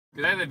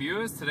Good day there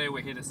viewers, today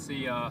we're here to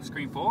see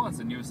Scream 4, it's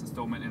the newest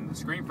installment in the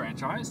Scream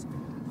franchise.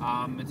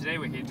 And today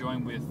we're here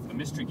joined with a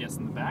mystery guest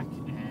in the back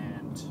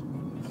and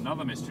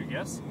another mystery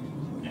guest.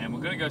 And we're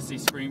going to go see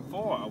Scream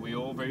 4. Are we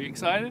all very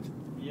excited?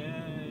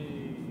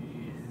 Yay!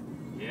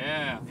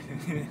 Yeah.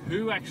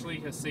 Who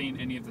actually has seen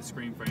any of the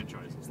Scream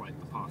franchises, like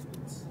the past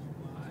ones?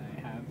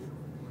 I have.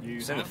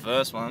 You Seen have? the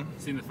first one.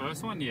 Seen the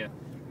first one? Yeah.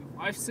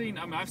 I've seen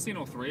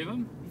all three of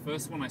them. The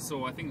first one I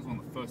saw, I think it was one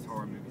of the first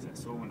horror movies I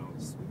saw when I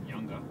was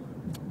younger.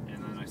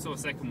 And then I saw a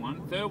second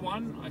one. Third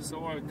one I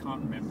saw, I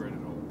can't remember it at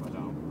all. But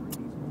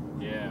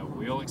yeah,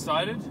 we all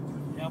excited?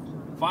 Yep.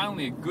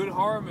 Finally, a good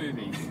horror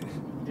movie.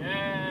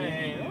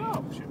 Yay! Yeah.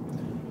 Oh, shit.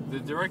 The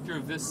director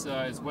of this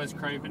is Wes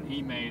Craven.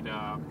 He made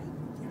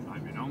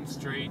Nightmare on Elm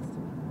Street,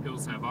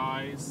 Hills Have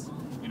Eyes.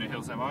 You know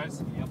Hills Have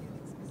Eyes? Yep.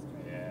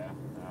 Yeah.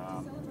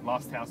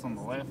 Last House on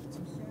the Left.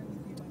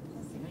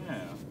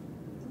 Yeah.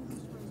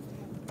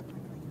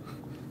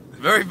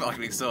 Very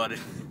fucking excited.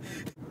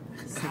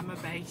 Summer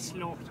Bay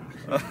Slaughter.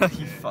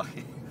 You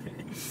fucking.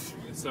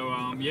 So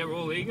yeah, we're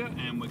all eager,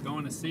 and we're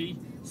going to see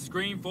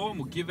Scream 4, and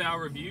we'll give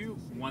our review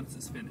once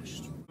it's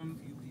finished.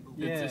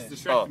 Yeah. It's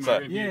distracting my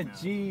review Yeah, now.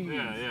 gee.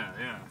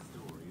 Yeah.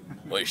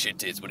 What your shit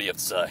tits, what do you have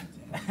to say?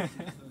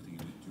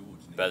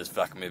 About this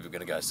fucking movie we're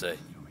gonna go see.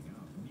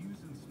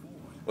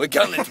 We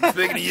can't let you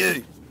speaking to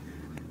you.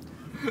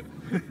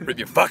 Rip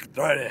your fucking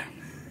throat out.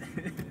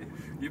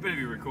 You better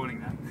be recording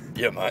that.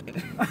 Yeah, mate.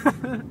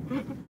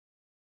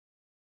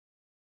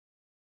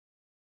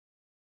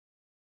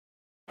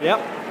 Yep.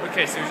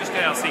 Okay, so we just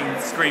got out seeing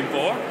Scream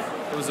 4.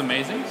 It was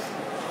amazing.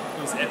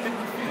 It was epic.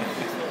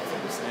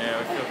 Yeah,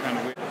 I feel kind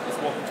of weird. Let's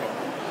walk and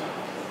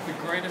talk. The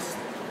greatest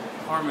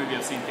horror movie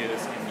I've seen in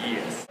theaters in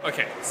years.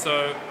 Okay,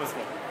 so let's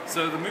walk.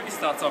 So the movie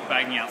starts off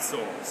banging out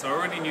Saw. So I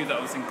already knew that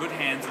I was in good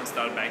hands when it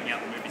started banging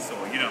out the movie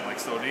Saw. You don't like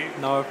Saw, do you?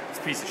 No. It's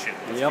a piece of shit.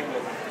 Yep.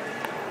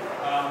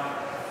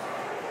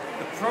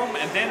 The problem,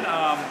 and then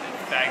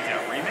bagged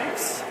out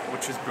remakes,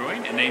 which was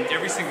brilliant, and named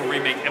every single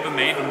remake ever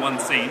made in one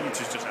scene,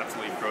 which is just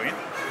absolutely brilliant.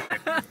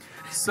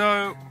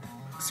 So,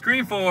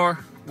 Scream 4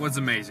 was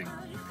amazing.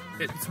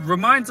 It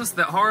reminds us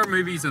that horror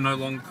movies are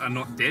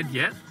not dead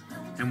yet,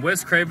 and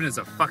Wes Craven is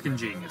a fucking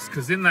genius.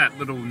 Because in that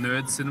little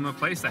nerd cinema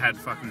place, they had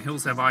fucking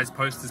Hills Have Eyes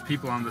posters,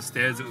 people on the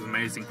stairs. It was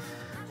amazing.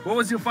 What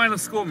was your final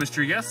score,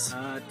 mystery guest?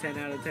 10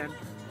 out of 10.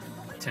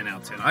 10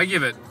 out of 10. I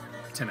give it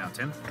 10 out of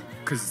 10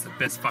 because it's the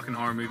best fucking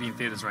horror movie in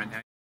theaters right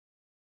now.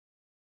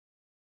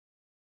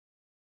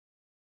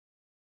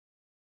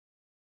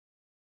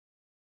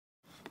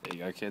 There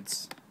you go,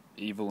 kids.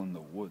 Evil in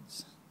the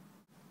woods.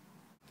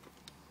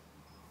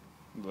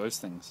 Those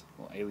things,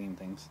 or alien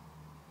things.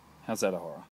 How's that a horror?